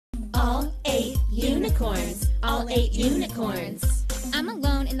unicorns, all 8 unicorns. I'm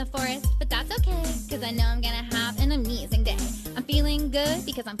alone in the forest, but that's okay, cause I know I'm gonna have an amazing day. I'm feeling good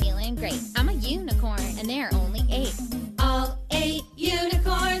because I'm feeling great. I'm a unicorn, and there are only 8. All 8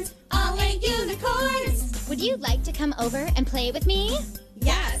 unicorns, all 8 unicorns. Would you like to come over and play with me?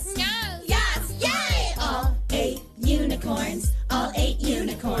 Yes! Yes! Yes! Yay! All 8 unicorns, all 8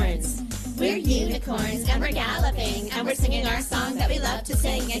 unicorns. We're unicorns and we're galloping and we're singing our song that we love to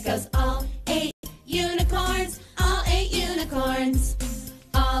sing. It goes all 8 unicorns, all 8 unicorns.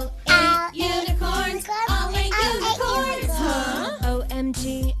 All 8 unicorns, all 8 unicorns. Huh?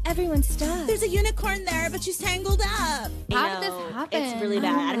 OMG, everyone stop. There's a unicorn there, but she's tangled up. How did this happen? It's really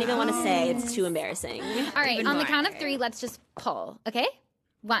bad. I don't even want to say. It's too embarrassing. All right, on the count of 3, let's just pull, okay?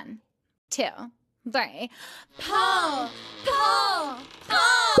 1, 2, 3. Pull! Pull!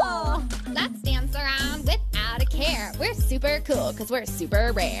 Pull! Let's dance around without a care. We're super cool because we're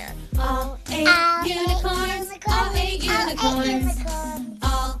super rare. All 8 unicorns, all 8 unicorns.